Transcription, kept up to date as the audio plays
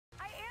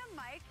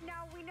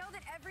know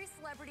that every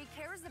celebrity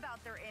cares about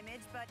their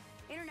image, but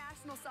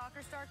international soccer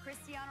star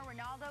Cristiano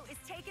Ronaldo is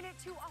taking it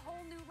to a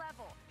whole new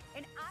level.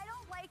 And I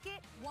don't like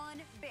it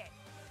one bit.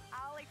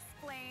 I'll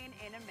explain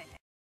in a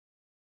minute.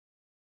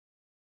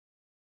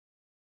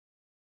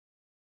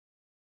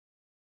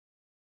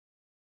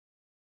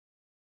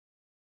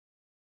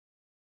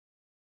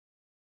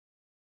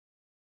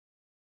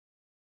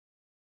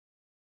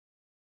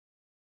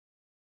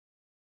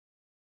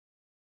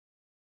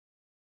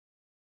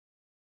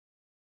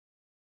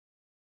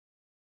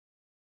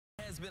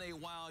 It's been a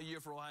wild year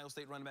for Ohio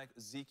State running back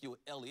Ezekiel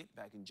Elliott.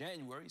 Back in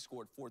January, he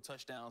scored 4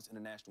 touchdowns in the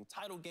national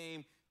title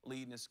game,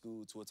 leading his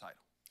school to a title.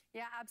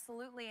 Yeah,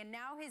 absolutely. And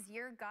now his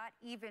year got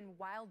even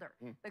wilder.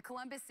 The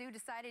Columbus Zoo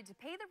decided to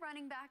pay the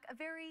running back a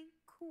very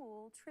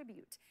cool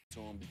tribute To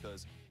him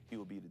because he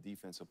will be the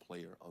defensive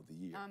player of the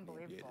year in the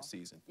NBA this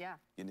season. Yeah.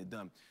 Getting it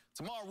done.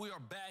 Tomorrow we are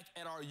back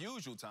at our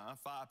usual time,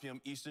 5 p.m.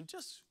 Eastern,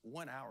 just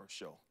 1 hour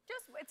show.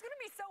 It's going to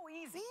be so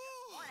easy.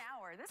 1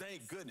 hour.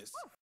 Thank goodness.